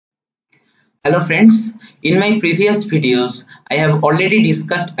Hello friends, in my previous videos I have already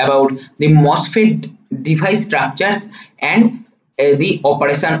discussed about the Mosfet device structures and the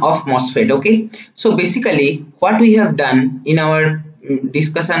operation of Mosfet. Okay, so basically what we have done in our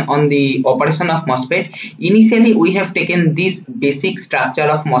discussion on the operation of Mosfet, initially we have taken this basic structure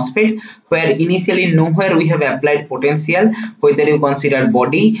of Mosfet where initially nowhere we have applied potential, whether you consider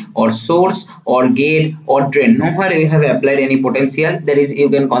body or source or gate or drain, nowhere we have applied any potential. That is,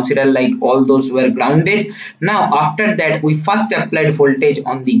 you can consider like all those were grounded. Now after that we first applied voltage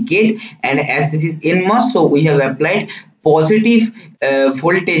on the gate, and as this is NMOS, so we have applied positive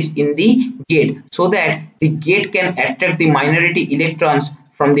voltage in the gate so that the gate can attract the minority electrons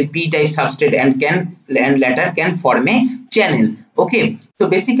from the p-type substrate and later can form a channel. Okay, so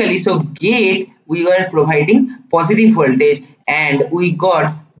basically, so gate we were providing positive voltage and we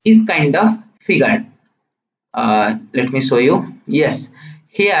got this kind of figure. Let me show you. Yes,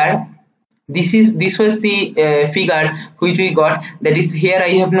 here this was the figure which we got. That is, here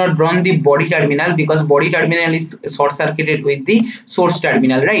I have not drawn the body terminal because body terminal is short circuited with the source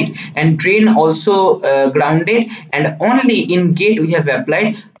terminal, right? And drain also grounded, and only in gate we have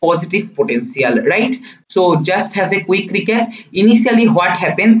applied positive potential, right? So just have a quick recap. Initially what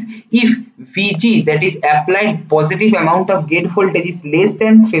happens if Vg, that is applied positive amount of gate voltage, is less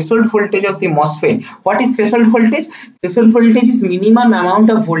than threshold voltage of the MOSFET. What is threshold voltage? Threshold voltage is minimum amount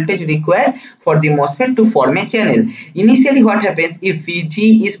of voltage required for the MOSFET to form a channel. Initially what happens if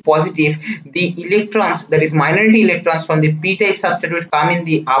Vg is positive, the electrons, that is minority electrons from the p-type substrate, will come in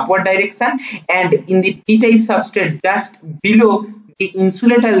the upward direction, and in the p-type substrate just below the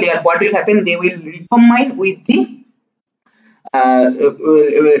insulator layer, what will happen? They will recombine with the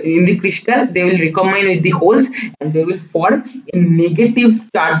in the crystal, they will recombine with the holes and they will form in negative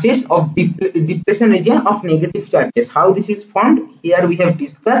charges of depletion region of negative charges. How this is formed? Here we have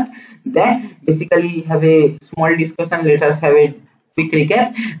discussed that. Basically have a small discussion. Let us have a quick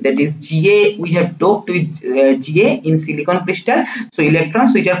recap. That is, Ga we have doped with Ga in silicon crystal, so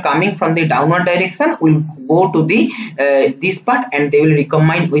electrons which are coming from the downward direction will go to the this part and they will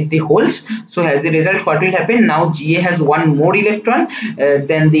recombine with the holes. So as a result, what will happen? Now Ga has one more electron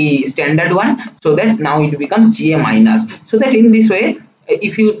than the standard one, so that now it becomes Ga minus. So that in this way,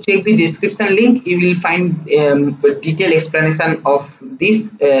 if you check the description link, you will find detailed explanation of these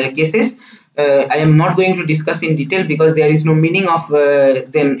cases. I am not going to discuss in detail because there is no meaning of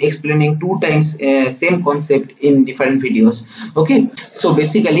them explaining two times same concept in different videos. Okay, so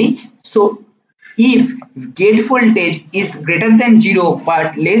basically, so if gate voltage is greater than 0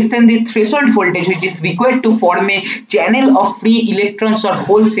 but less than the threshold voltage which is required to form a channel of free electrons or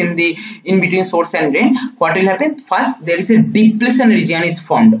holes in between source and drain, what will happen? First, there is a depletion region is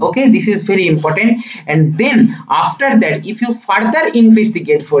formed. Okay, this is very important. And then after that, if you further increase the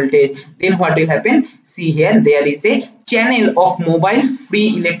gate voltage, then what will happen? See here, there is a channel of mobile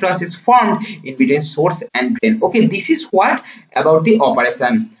free electrons is formed in between source and drain. Okay, this is what about the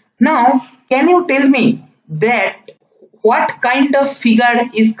operation. Now can you tell me that what kind of figure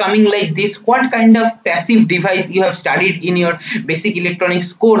is coming like this? What kind of passive device you have studied in your basic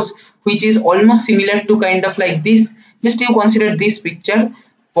electronics course, which is almost similar to kind of like this? Just you consider this picture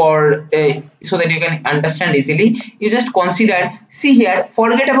for so that you can understand easily. You just consider, see here,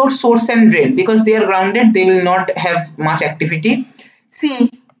 forget about source and drain because they are grounded, they will not have much activity. See,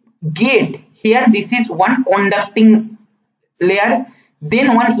 gate, here this is one conducting layer,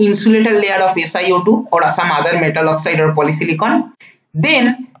 then one insulator layer of SiO2 or some other metal oxide or polysilicon,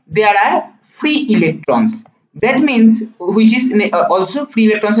 then there are free electrons. That means which is also free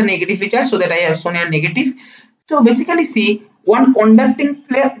electrons are negatively charged, so that I have shown here negative. So basically see, one conducting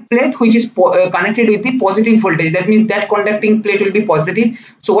plate which is connected with the positive voltage, that means that conducting plate will be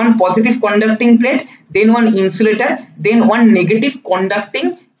positive. So one positive conducting plate, then one insulator, then one negative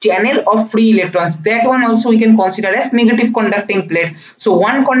conducting channel of free electrons. That one also we can consider as negative conducting plate. So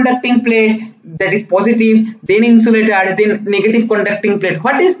one conducting plate, that is positive, then insulator, then negative conducting plate.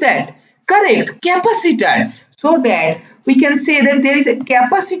 What is that? Correct, capacitor. So that we can say that there is a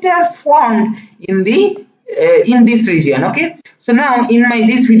capacitor formed in the in this region. Okay, so now in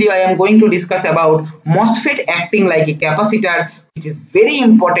this video I am going to discuss about MOSFET acting like a capacitor, which is very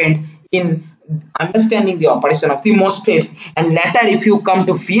important in understanding the operation of the MOSFETs. And later if you come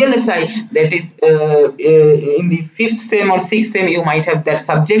to VLSI, that is in the 5th sem or 6th sem, you might have that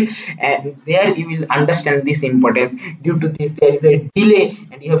subject, and there you will understand this importance. Due to this, there is a delay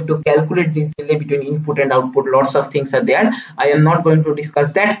and you have to calculate the delay between input and output. Lots of things are there. I am not going to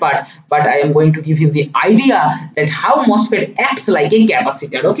discuss that part, but I am going to give you the idea that how MOSFET acts like a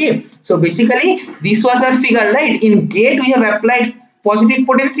capacitor. Okay, so basically this was our figure, right? In gate we have applied positive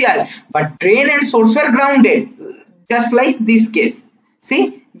potential, but drain and source were grounded, just like this case.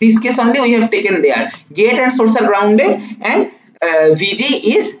 See, this case only we have taken there. Gate and source are grounded, and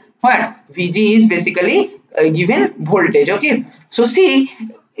VG is what? VG is basically given voltage. Okay, so see,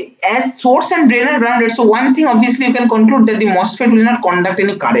 as source and drain are grounded, so one thing obviously you can conclude that the MOSFET will not conduct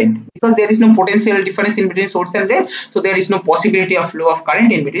any current, because there is no potential difference in between source and drain, so there is no possibility of flow of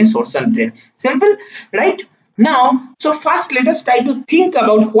current in between source and drain. Simple, right? Now, so first let us try to think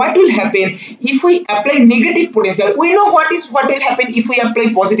about what will happen if we apply negative potential. We know what will happen if we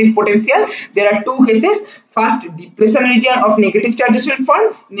apply positive potential. There are two cases. First, depletion region of negative charges will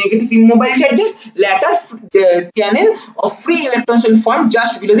form, negative immobile charges. Later, channel of free electrons will form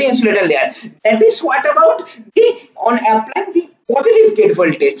just below the insulator layer. That is what about on applying the positive gate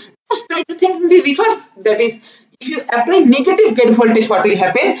voltage. Just try to think in the reverse. That is, if you apply negative gate voltage, what will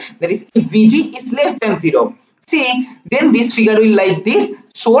happen? That is, if VG is less than 0. See, then this figure will like this: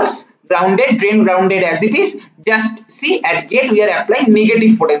 source grounded, drain grounded as it is. Just see, at gate we are applying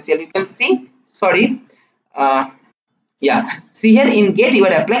negative potential. You can see, sorry, see here in gate you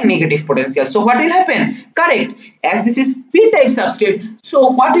are applying negative potential. So what will happen? Correct, as this is p-type substrate, so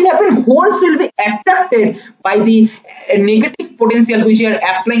what will happen? Holes will be attracted by the negative potential which you are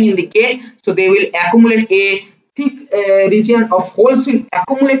applying in the gate, so they will accumulate a thick region of holes will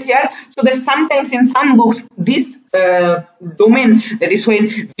accumulate here. So that sometimes in some books this domain, that is when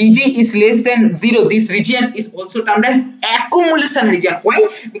VG is less than 0, this region is also termed as accumulation region. Why?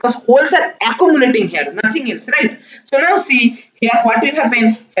 Because holes are accumulating here, nothing else, right? So now see here what will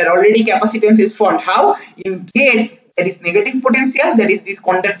happen. Here already capacitance is formed. How? In gate there is negative potential, that is this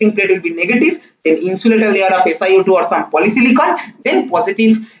conducting plate will be negative, then insulator layer of SiO2 or some polysilicon, then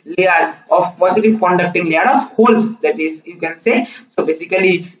positive layer of positive conducting layer of holes, that is you can say. So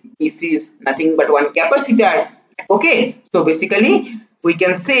basically this is nothing but one capacitor. Okay, so basically we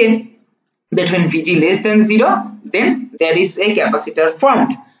can say that when VG less than 0, then there is a capacitor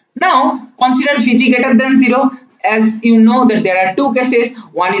formed. Now consider VG greater than 0. As you know that there are two cases.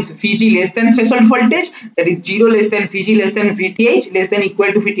 One is VG less than threshold voltage, that is 0 less than VG less than VTH, less than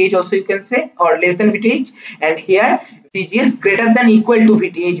equal to VTH also you can say, or less than VTH, and here VG is greater than equal to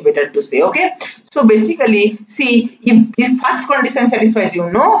VTH, better to say. Okay, so basically see, if the first condition satisfies, you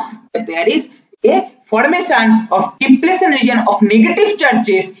know that there is a formation of depletion region of negative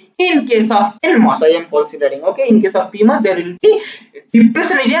charges in case of NMOS. I am considering, okay, in case of PMOS there will be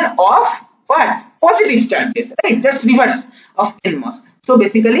depletion region of what? Positive charges, right? Just reverse of NMOS. So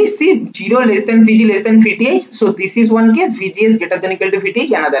basically see, 0 less than VG less than VTH. So this is one case, VG is greater than equal to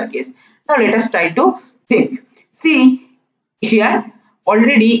VTH, another case. Now let us try to think. See here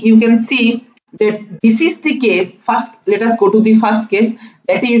already you can see that this is the case. First let us go to the first case,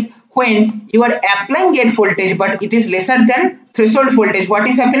 that is when you are applying gate voltage but it is lesser than threshold voltage. What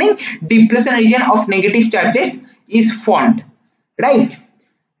is happening? Depletion region of negative charges is formed, right?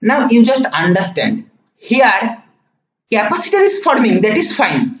 Now you just understand, here capacitor is forming, that is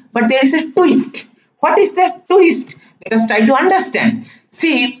fine, but there is a twist. What is that twist? Let us try to understand.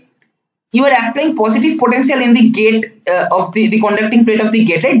 See, you are applying positive potential in the gate of the conducting plate of the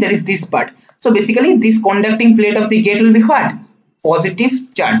gate, right? That is this part. So basically this conducting plate of the gate will be what? Positive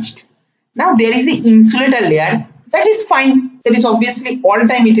charged. Now there is the insulator layer, that is fine. That is obviously all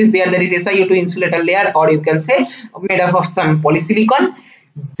time it is there. There is SiO2 insulator layer, or you can say made up of some polysilicon.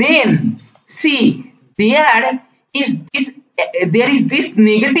 Then see, there is this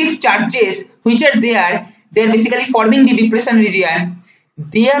negative charges which are there. They are basically forming the depletion region.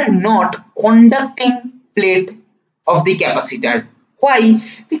 They are not conducting plate of the capacitor. Why?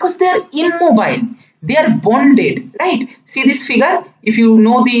 Because they are immobile. They are bonded, right? See this figure. If you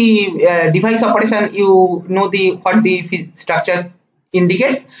know the device operation, you know what the structure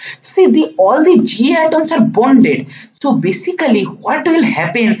indicates. See, all the G atoms are bonded. So basically what will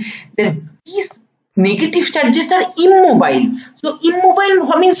happen, that these negative charges are immobile. So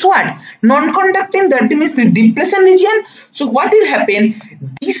immobile means what? Non-conducting, that means the depletion region. So what will happen?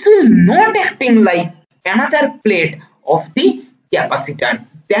 This will not acting like another plate of the capacitor.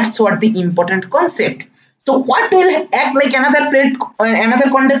 That's what the important concept. So what will act like another plate,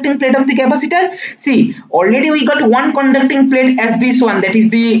 another conducting plate of the capacitor? See, already we got one conducting plate as this one, that is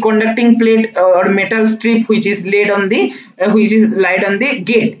the conducting plate or metal strip which is laid on the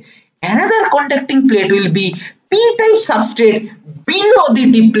gate. Another conducting plate will be p-type substrate below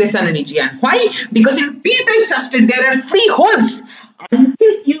the depletion region. Why? Because in p-type substrate there are free holes.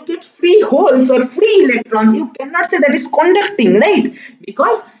 Until you get free holes or free electrons, you cannot say that is conducting, right?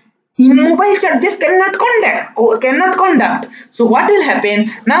 Because immobile charges cannot conduct. So what will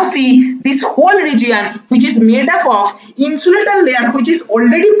happen? Now see, this whole region which is made up of insulator layer which is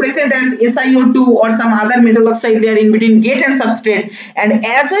already present as SiO2 or some other metal oxide layer in between gate and substrate, and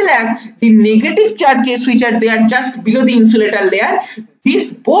as well as the negative charges which are there just below the insulator layer,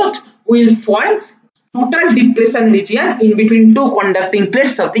 these both will form total depletion region in between two conducting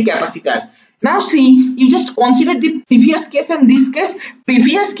plates of the capacitor. Now see, you just consider the previous case and this case.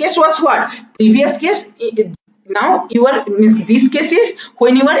 Previous case was what? Previous case, now this case is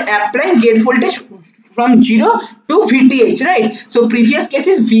when you are applying gate voltage from 0 to VTH, right? So previous case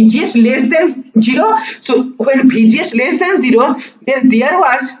is VGS less than 0. So when VGS less than 0, then there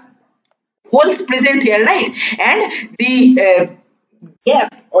was holes present here, right? And the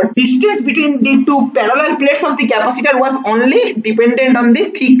gap or distance between the two parallel plates of the capacitor was only dependent on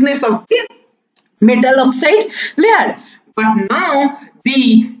the thickness of the metal oxide layer. But now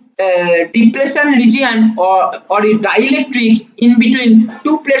the depletion region or a dielectric in between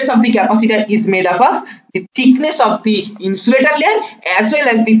two plates of the capacitor is made up of the thickness of the insulator layer as well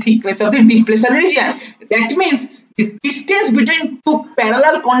as the thickness of the depletion region. That means the distance between two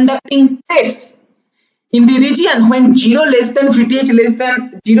parallel conducting plates in the region when 0 less than VTH less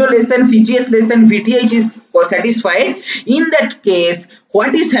than 0 less than VGS less than VTH is satisfied, in that case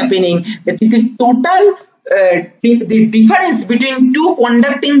what is happening, that is the total the difference between two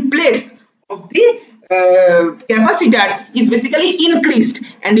conducting plates of the capacitor is basically increased,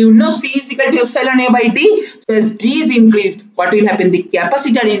 and you know C is equal to epsilon A by D. So as D is increased, what will happen? The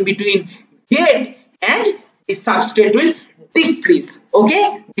capacitor in between gate and the substrate will decrease.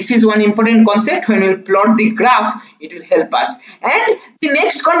 Okay, this is one important concept. When we plot the graph, it will help us. And the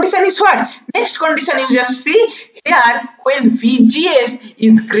next condition is what? Next condition, you just see here, when VGS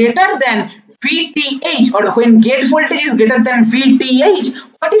is greater than VTH or when gate voltage is greater than VTH,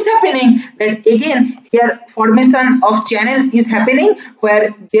 what is happening? That again here formation of channel is happening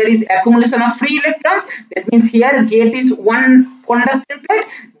where there is accumulation of free electrons. That means here gate is one conducting plate,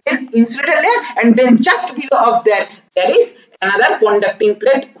 then insulator layer, and then just below of that there is another conducting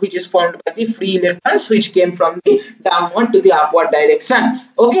plate which is formed by the free electrons which came from the downward to the upward direction.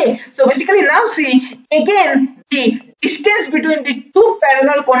 Okay, so basically now see again the distance between the two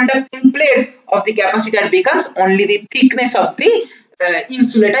parallel conducting plates of the capacitor becomes only the thickness of the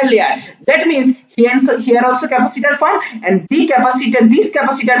insulator layer. That means here also capacitor form, and this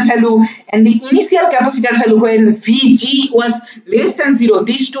capacitor value and the initial capacitor value when Vg was less than 0,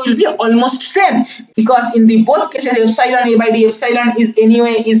 these two will be almost same, because in the both cases epsilon A by D, epsilon is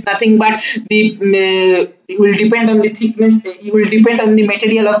anyway is nothing but the it will depend on the thickness, it will depend on the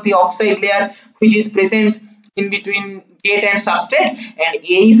material of the oxide layer which is present in between gate and substrate, and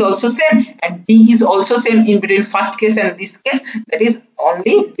A is also same and D is also same in between first case and this case. That is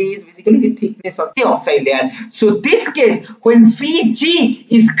only D is basically the thickness of the oxide layer. So this case when Vg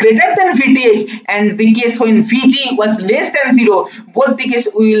is greater than VTH and the case when Vg was less than 0, both the case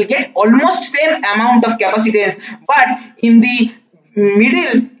we will get almost same amount of capacitance, but in the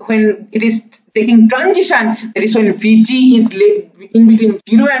middle when it is taking transition, that is when Vg is in between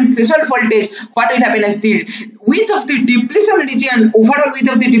 0 and threshold voltage, what will happen is the width of the depletion region, overall width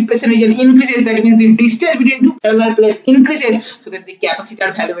of the depletion region increases. That means the distance between two parallel plates increases, so that the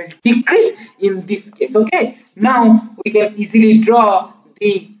capacitor value will decrease in this case. Okay, now we can easily draw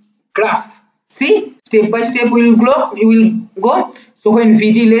the graph. See, step by step we will go. So when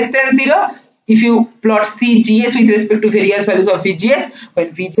Vg less than 0, if you plot CGS with respect to various values of VGS,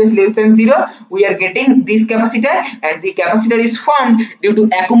 when VGS less than 0, we are getting this capacitor, and the capacitor is formed due to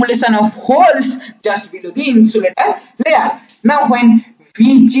accumulation of holes just below the insulator layer. Now when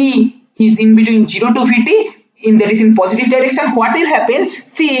Vg is in between 0 to Vt, that is in positive direction, what will happen?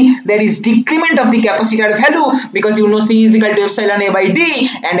 See, there is decrement of the capacitor value, because you know C is equal to epsilon A by D,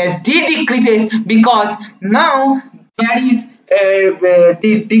 and as D decreases, because now there is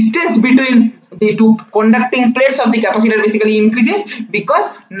the distance between the two conducting plates of the capacitor basically increases,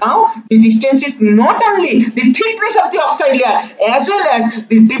 because now the distance is not only the thickness of the oxide layer as well as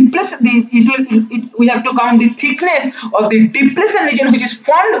the depletion. We have to count the thickness of the depletion region which is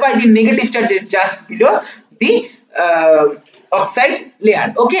formed by the negative charges just below the oxide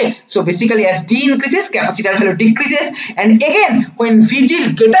layer. Okay, so basically as D increases, capacitor value decreases, and again when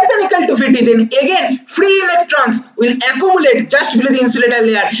Vg greater than equal to Vt, then again free electrons will accumulate just below the insulator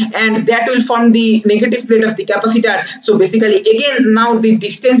layer, and that will form the negative plate of the capacitor. So basically again now the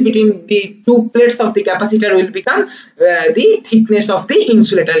distance between the two plates of the capacitor will become the thickness of the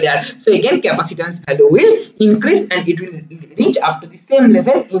insulator layer. So again capacitance value will increase, and it will reach up to the same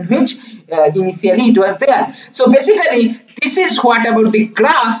level in which initially it was there. So basically this is what about out the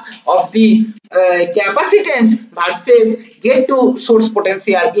graph of the capacitance versus get to source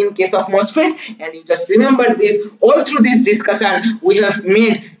potential in case of MOSFET, and you just remember this. All through this discussion we have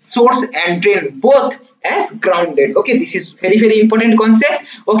made source and drain both as grounded. Okay, this is very important concept.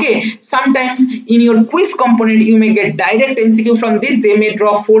 Okay, sometimes in your quiz component you may get direct MCQ from this. They may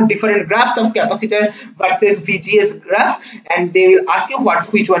draw 4 different graphs of capacitor versus VGS graph, and they will ask you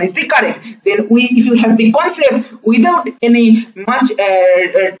which one is the correct. Then if you have the concept without any much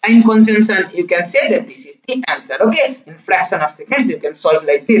time consumption, you can say that this is the answer. Okay, in fraction of seconds you can solve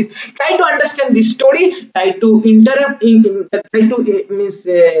like this. Try to understand the story, try to visualize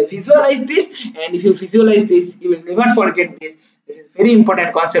this, and if you visualize this you will never forget this. This is very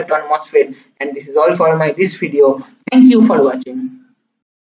important concept on MOSFET, and this is all for this video. Thank you for watching.